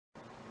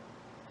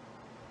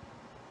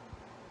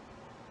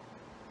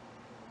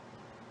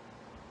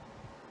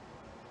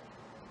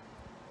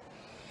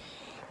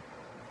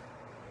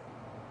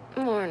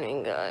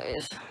Morning,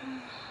 guys.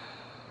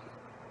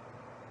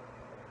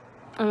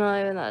 I'm not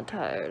even that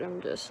tired.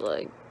 I'm just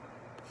like...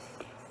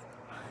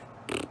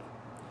 I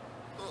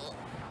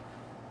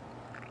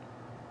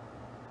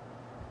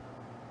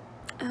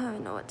don't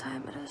even know what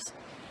time it is.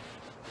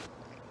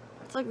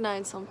 It's like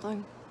 9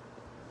 something.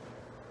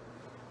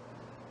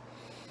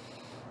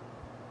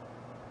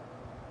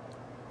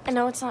 I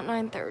know it's not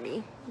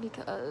 9:30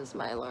 because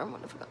my alarm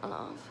would have gone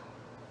off.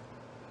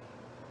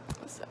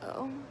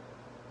 So,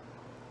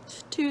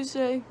 it's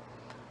Tuesday.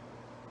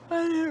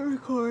 I didn't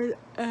record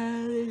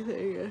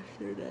anything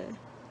yesterday.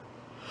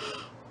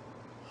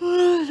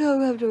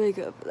 So I have to wake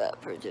up for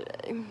that for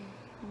today.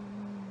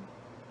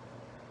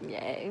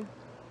 Yay.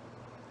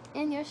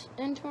 And yes,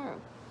 and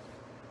tomorrow.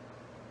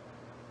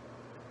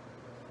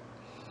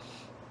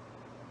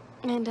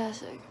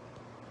 Fantastic.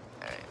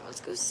 Alright,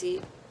 let's go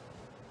see.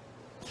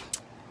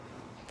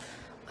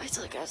 Wait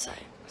till I get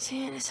outside.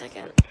 See you in a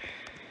second.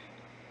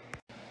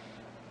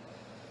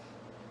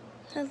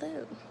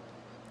 Hello.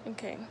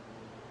 Okay.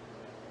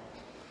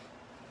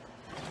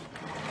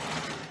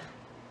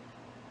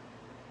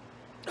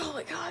 Oh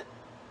my god.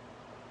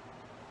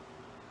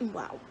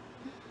 Wow.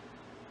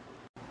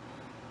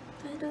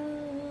 Ta-da.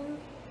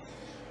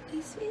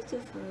 It's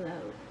beautiful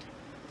out.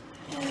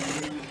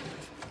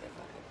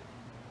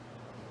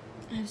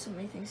 I have so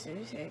many things to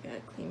do today. I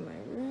gotta clean my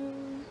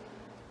room.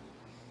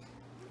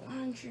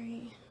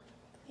 Laundry.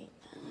 Clean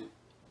that.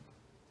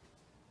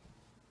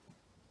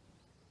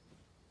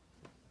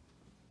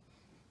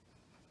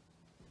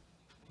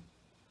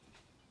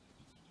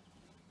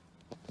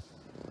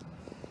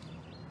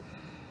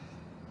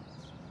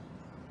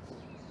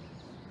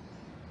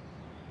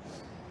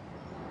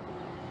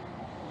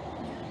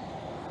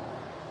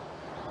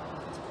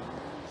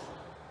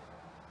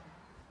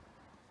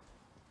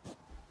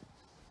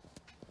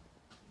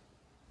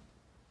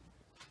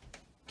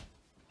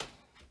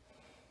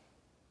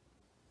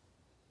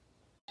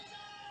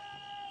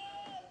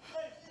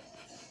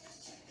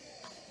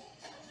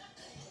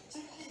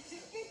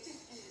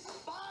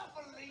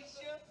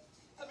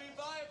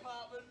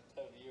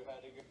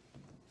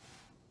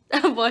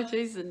 I'm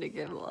watching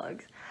Syndicate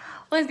vlogs.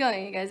 What's going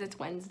on, you guys? It's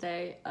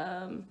Wednesday.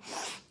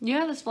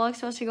 This vlog's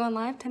supposed to go on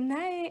live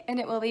tonight, and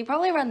it will be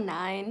probably around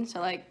 9. So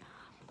like,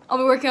 I'll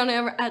be working on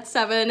it at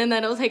 7, and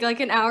then it'll take like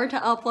an hour to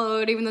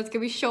upload, even though it's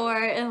gonna be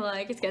short, and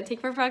like it's gonna take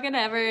for fucking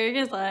ever,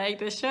 because like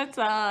this shit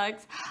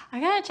sucks. I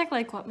gotta check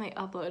like what my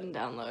upload and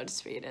download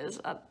speed is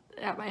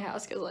at my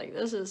house, because like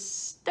this is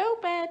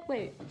stupid.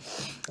 Wait,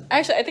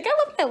 actually, I think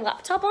I left my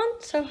laptop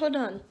on, so hold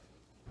on.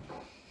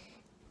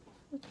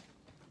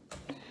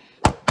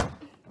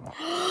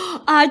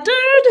 I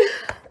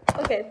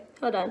did! Okay,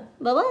 hold on.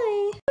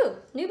 Bye-bye. Ooh,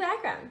 new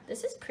background.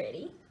 This is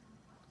pretty.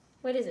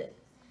 What is it?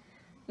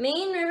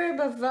 Main River,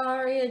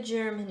 Bavaria,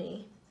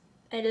 Germany.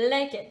 I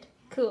like it.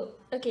 Cool.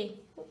 Okay.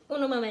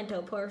 Uno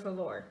momento, por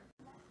favor.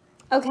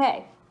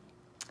 Okay.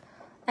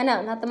 I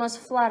know, not the most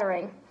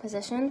flattering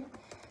position.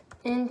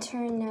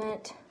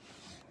 Internet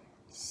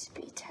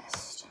speed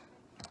test.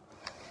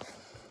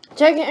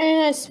 Check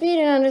internet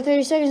speed in under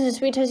 30 seconds. The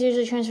speed test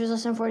usually transfers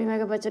less than 40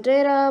 megabytes of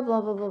data. Blah,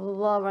 blah, blah, blah,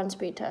 blah. Run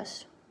speed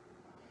test.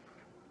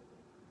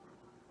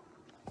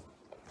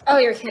 Oh,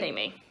 you're kidding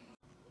me.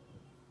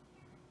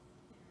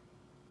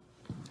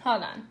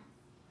 Hold on.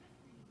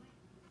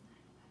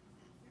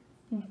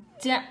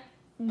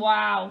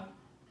 Wow.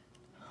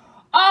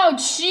 Oh,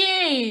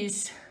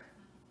 jeez.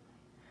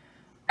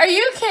 Are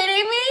you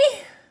kidding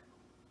me?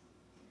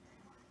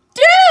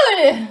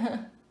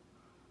 Dude!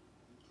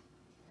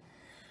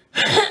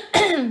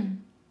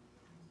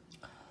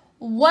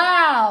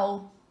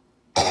 Wow.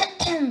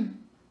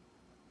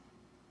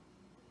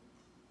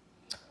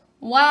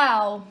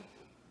 Wow.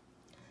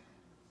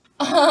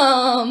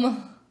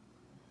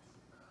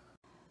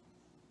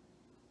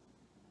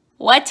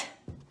 What?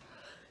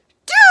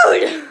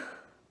 Dude!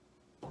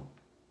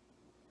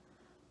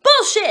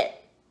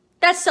 Bullshit!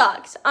 That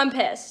sucks. I'm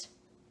pissed.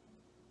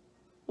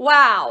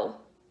 Wow.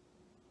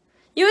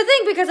 You would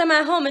think because I'm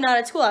at home and not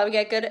at school I would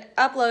get good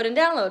upload and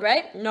download,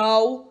 right?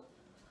 No.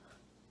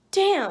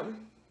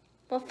 Damn.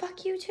 Well,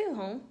 fuck you too,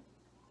 home.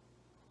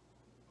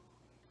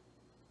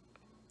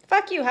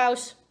 Fuck you,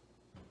 house.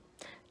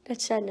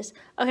 That's sadness.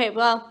 Okay,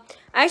 well,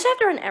 I actually have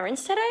to run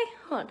errands today.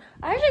 Hold on.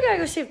 I actually gotta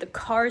go see if the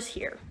car's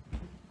here.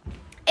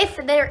 If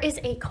there is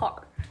a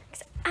car.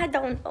 Because I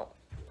don't know.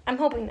 I'm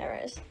hoping there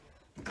is.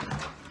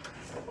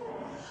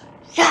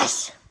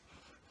 Yes!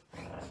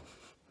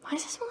 Why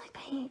does it smell like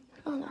paint?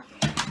 Oh no.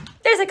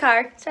 There's a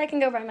car, so I can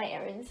go run my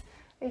errands.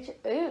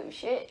 Ooh,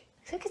 shit.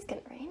 Looks like it's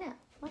gonna rain out.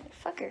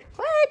 Motherfucker.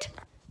 What?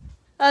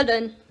 All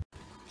done.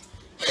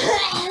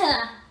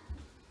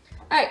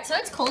 Alright, so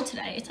it's cold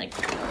today. It's like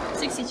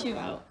 62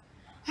 out.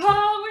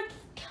 Oh,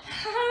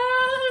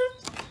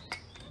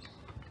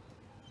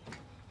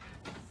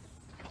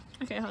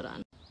 okay, hold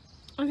on.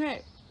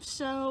 Okay,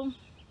 so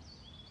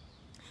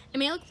it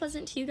may look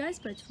pleasant to you guys,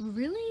 but it's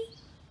really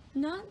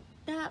not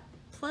that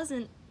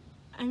pleasant.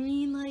 I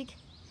mean, like,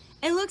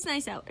 it looks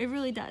nice out. It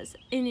really does.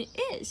 And it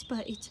is,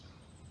 but it's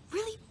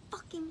really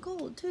fucking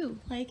cold too.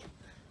 Like,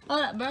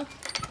 Hold up, bro.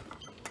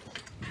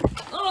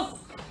 Oh!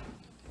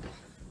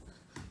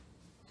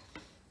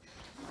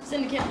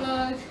 Syndicate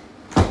vlog.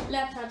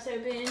 Laptop's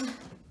open.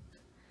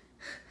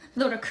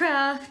 Load of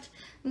craft.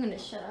 I'm gonna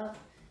shut up.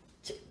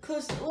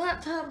 Close the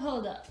laptop.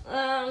 Hold up.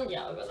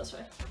 Yeah, I'll go this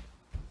way.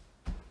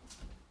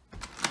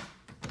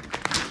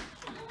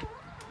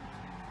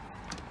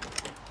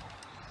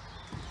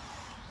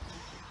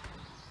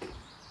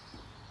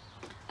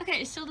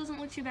 Okay, it still doesn't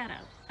look too bad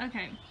out.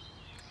 Okay.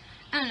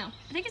 I don't know.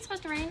 I think it's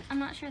supposed to rain. I'm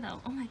not sure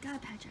though. Oh my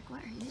god, Patrick,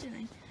 what are you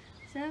doing?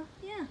 So,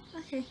 yeah,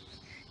 okay.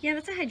 Yeah,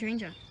 that's a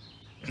hydrangea.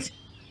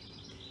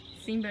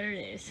 Seen better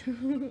days.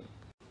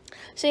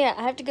 So yeah,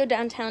 I have to go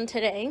downtown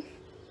today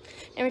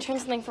and return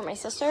something for my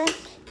sister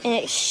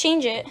and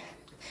exchange it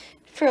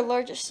for a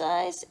larger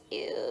size.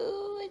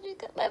 Ew, I just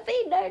got my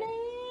feet dirty.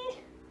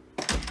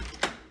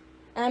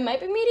 I might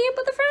be meeting up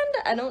with a friend.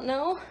 I don't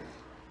know.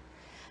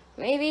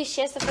 Maybe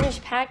she has to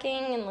finish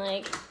packing and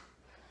like,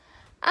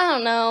 I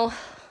don't know.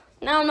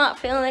 Now I'm not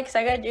feeling it because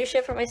I gotta do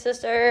shit for my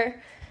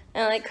sister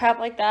and like crap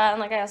like that. And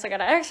like I also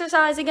gotta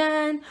exercise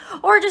again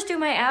or just do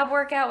my ab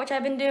workout, which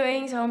I've been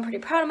doing. So I'm pretty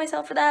proud of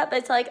myself for that. But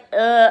it's like,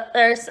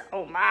 there's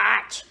so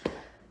much.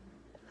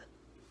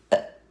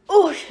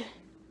 Oh shit.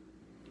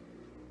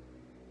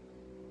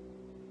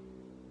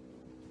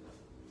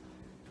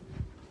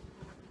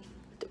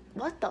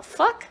 What the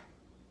fuck?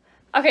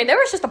 Okay, there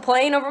was just a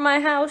plane over my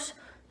house.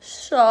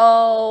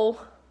 So,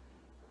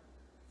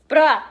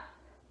 bruh,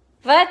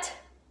 what?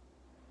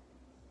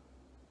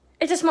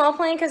 It's a small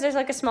plane because there's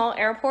like a small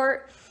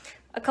airport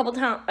a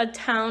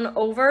town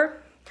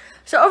over.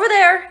 So over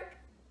there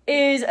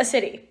is a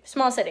city,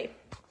 small city,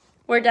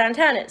 where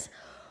downtown is.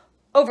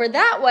 Over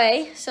that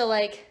way, so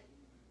like,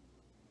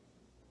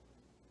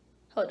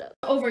 hold up.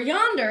 Over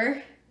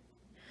yonder,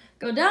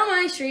 go down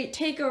my street,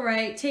 take a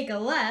right, take a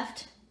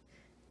left,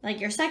 like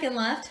your second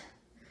left,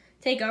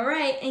 take a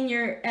right, and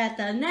you're at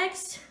the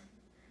next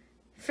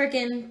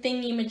freaking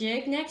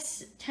thingy-majig,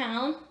 next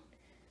town.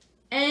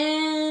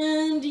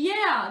 And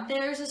yeah,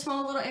 there's a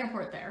small little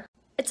airport there.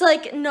 It's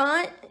like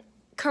not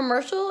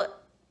commercial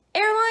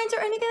airlines or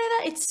anything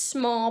like that. It's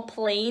small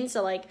planes,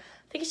 so like,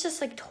 I think it's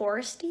just like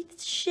touristy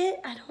shit.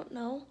 I don't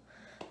know.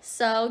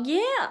 So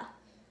yeah.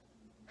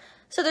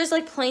 So there's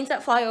like planes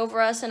that fly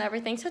over us and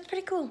everything, so it's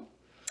pretty cool.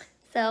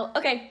 So,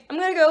 okay, I'm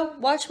gonna go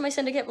watch my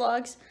Syndicate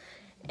vlogs.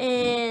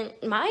 And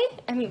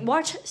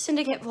watch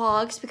Syndicate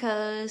vlogs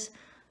because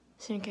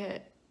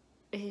Syndicate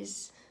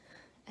is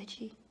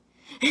edgy.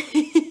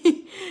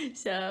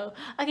 So,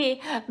 okay,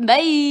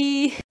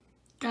 bye.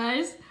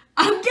 Guys,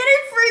 I'm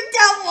getting freaked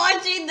out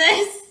watching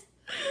this.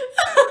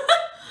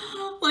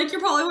 Like,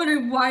 you're probably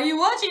wondering, why are you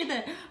watching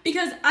that?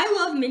 Because I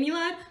love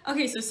Minilad.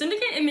 Okay, so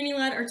Syndicate and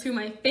Minilad are two of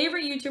my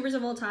favorite YouTubers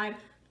of all time.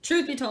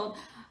 Truth be told.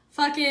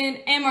 And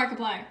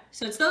Markiplier.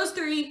 So it's those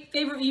three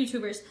favorite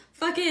YouTubers.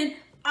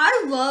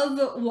 I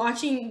love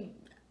watching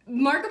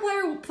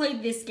Markiplier play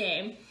this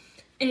game,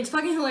 and it's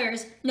fucking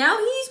hilarious. Now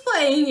he's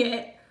playing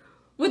it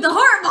with the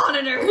heart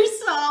monitor,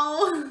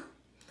 so,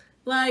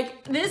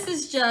 like, this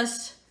is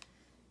just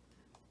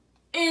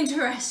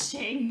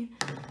interesting.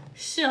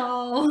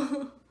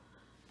 So,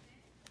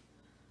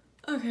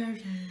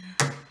 okay.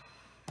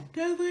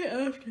 Definitely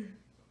after.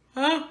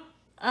 Huh?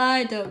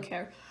 I don't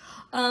care.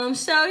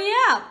 So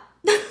yeah.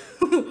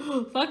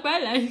 Fuck my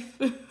life.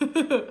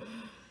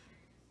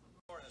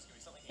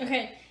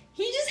 Okay,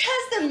 he just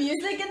has the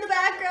music in the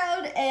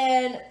background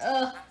and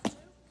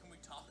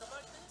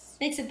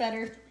makes it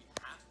better.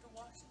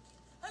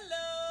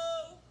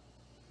 Hello.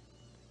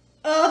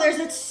 Oh, there's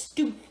that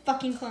stupid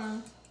fucking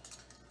clown.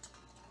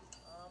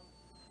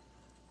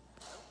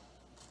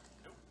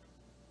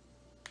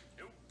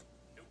 Nope.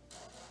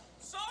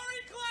 Sorry,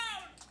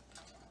 clown.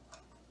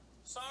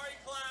 Sorry,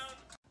 clown.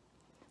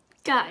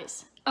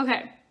 Guys,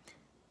 okay.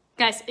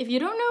 Guys, if you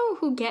don't know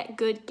who Get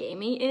Good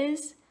Gamey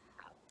is,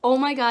 oh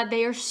my god,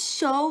 they are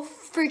so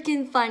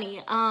freaking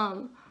funny.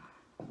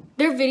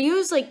 Their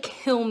videos like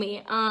kill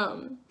me.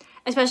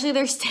 Especially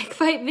their stick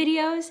fight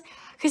videos.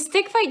 Cause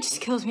stick fight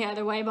just kills me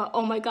either way, but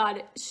oh my god,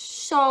 it's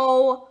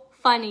so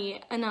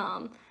funny. And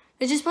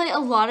they just play a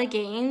lot of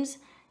games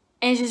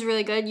and it's just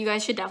really good. You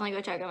guys should definitely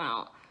go check them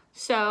out.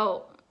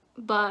 So,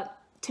 but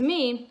to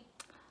me,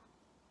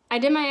 I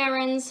did my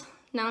errands.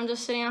 Now I'm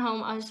just sitting at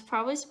home. I was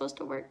probably supposed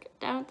to work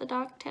down at the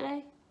dock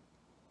today.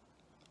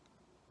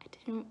 I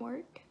didn't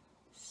work.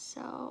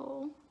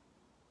 So,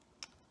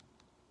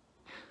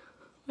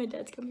 my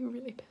dad's gonna be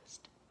really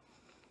pissed.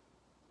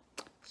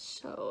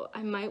 So,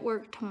 I might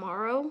work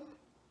tomorrow,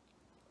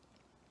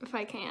 if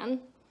I can.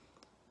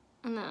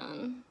 And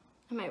then,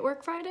 I might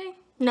work Friday.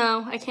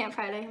 No, I can't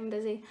Friday, I'm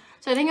busy.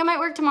 So I think I might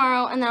work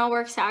tomorrow, and then I'll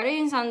work Saturday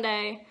and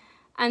Sunday,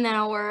 and then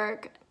I'll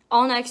work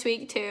all next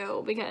week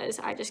too, because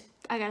I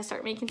gotta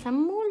start making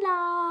some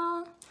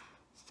moolah.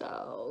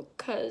 So,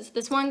 cause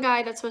this one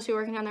guy that's supposed to be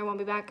working down there won't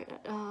be back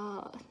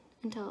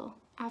until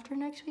after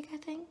next week, I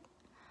think.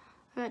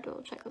 I gotta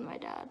double check with my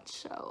dad,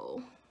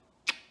 so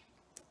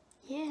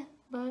yeah,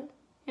 but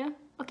yeah,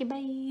 okay,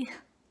 bye.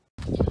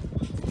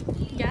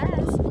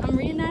 Guys, I'm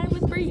reunited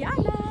with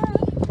Brianna.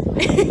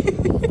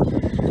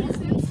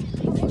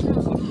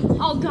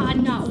 Oh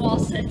God, not wall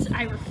sits.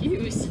 I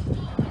refuse.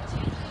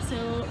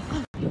 So,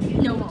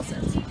 no wall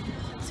sits.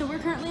 So we're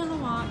currently on the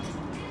walk.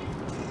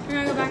 We're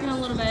gonna go back in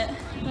a little bit.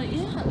 But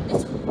yeah,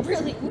 it's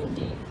really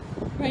windy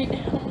right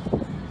now.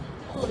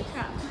 Holy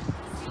crap.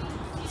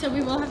 So we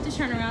will have to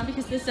turn around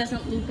because this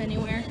doesn't loop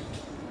anywhere.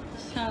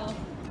 So,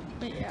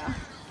 but yeah.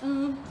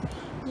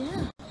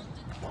 Yeah.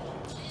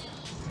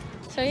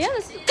 So yeah,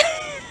 this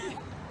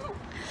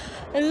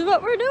is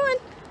what we're doing.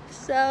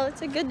 So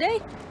it's a good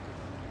day.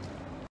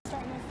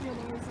 Starting to feel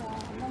those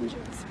lunges.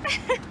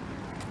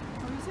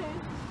 What are you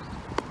saying?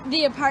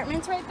 The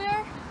apartments right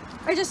there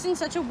are just in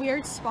such a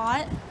weird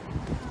spot.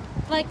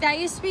 Like that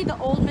used to be the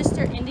old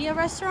Mr. India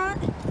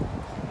restaurant,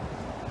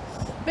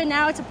 but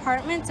now it's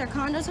apartments or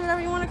condos or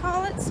whatever you want to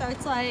call it. So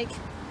it's like,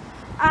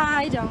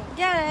 I don't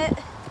get it.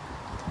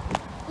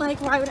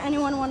 Like, why would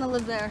anyone want to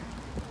live there?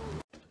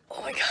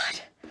 Oh my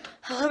God,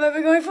 how long have I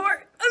been going for?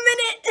 A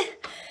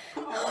minute.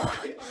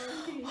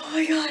 Oh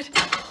my God.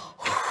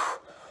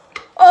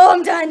 Oh,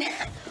 I'm done.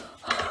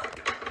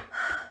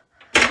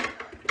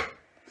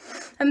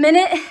 A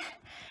minute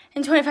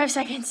and 25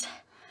 seconds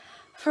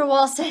for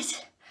wall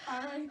sit.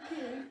 R.I.P.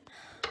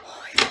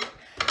 Oh my God.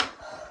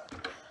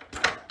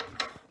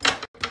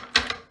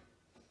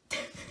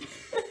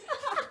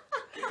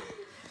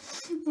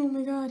 Oh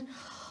my God.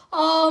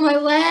 Oh, my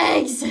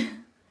legs.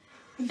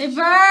 They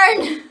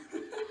burn.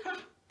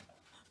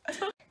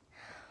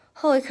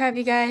 Holy crap,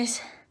 you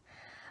guys.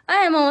 I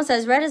am almost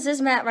as red as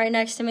this mat right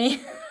next to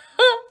me.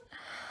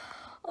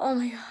 Oh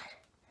my God.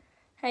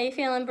 How you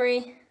feeling,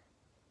 Bree?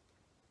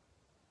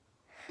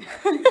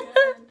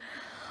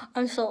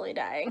 I'm slowly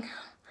dying.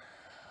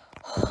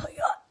 Oh my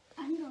God.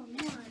 I need more.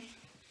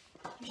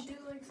 You should do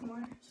like some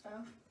more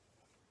stuff.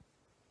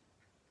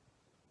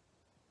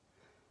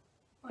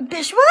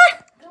 Bish,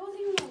 what? That wasn't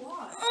even a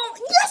lot. Oh,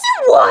 yes,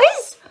 it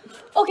was.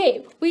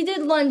 Okay, we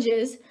did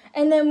lunges,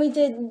 and then we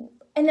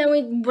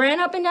ran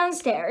up and down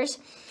stairs,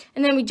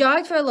 and then we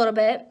jogged for a little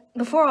bit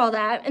before all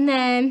that, and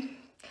then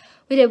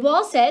we did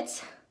wall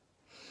sits,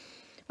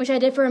 which I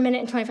did for 1 minute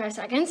and 25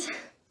 seconds,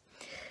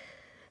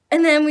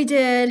 and then we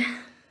did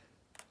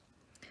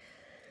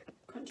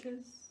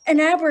Crunches. an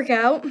ab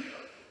workout, and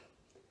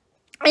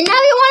now you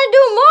want to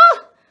do more?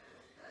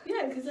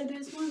 Yeah, because I did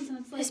this once and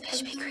it's like. This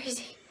bitch be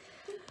crazy.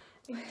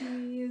 Like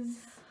these.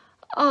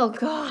 Oh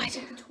God. Like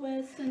a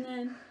twist and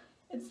then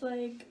it's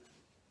like.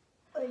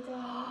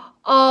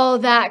 Oh,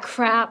 that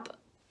crap.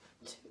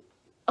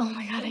 Oh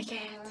my God, I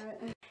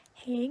can't.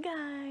 Hey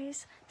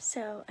guys,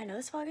 so I know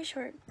this vlog is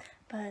short,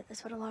 but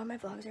that's what a lot of my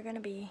vlogs are gonna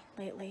be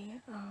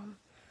lately.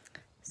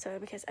 So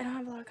because I don't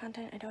have a lot of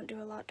content, I don't do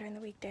a lot during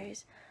the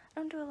weekdays. I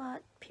don't do a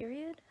lot,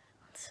 period.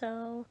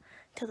 So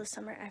till the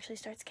summer actually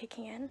starts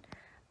kicking in.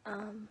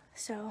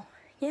 So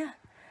yeah.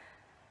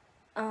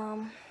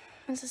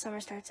 Once the summer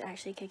starts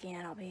actually kicking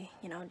in, I'll be,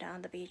 you know, down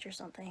at the beach or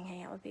something,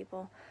 hanging out with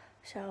people.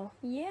 So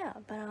yeah,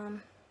 but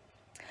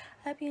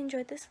I hope you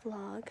enjoyed this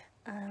vlog.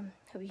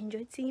 Hope you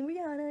enjoyed seeing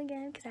Rihanna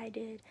again, because I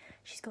did.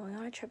 She's going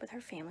on a trip with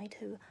her family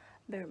to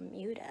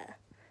Bermuda,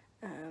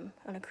 on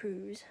a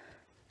cruise.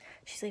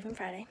 She's leaving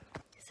Friday,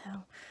 so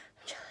I'm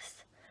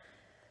jealous.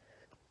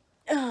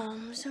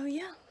 So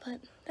yeah, but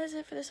that's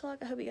it for this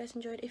vlog. I hope you guys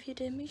enjoyed. If you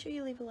did, make sure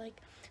you leave a like,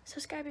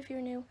 subscribe if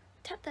you're new,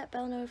 tap that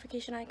bell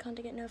notification icon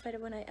to get notified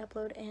when I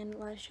upload and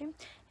live stream,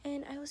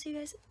 and I will see you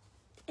guys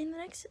in the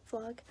next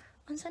vlog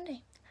on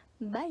Sunday.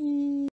 Bye!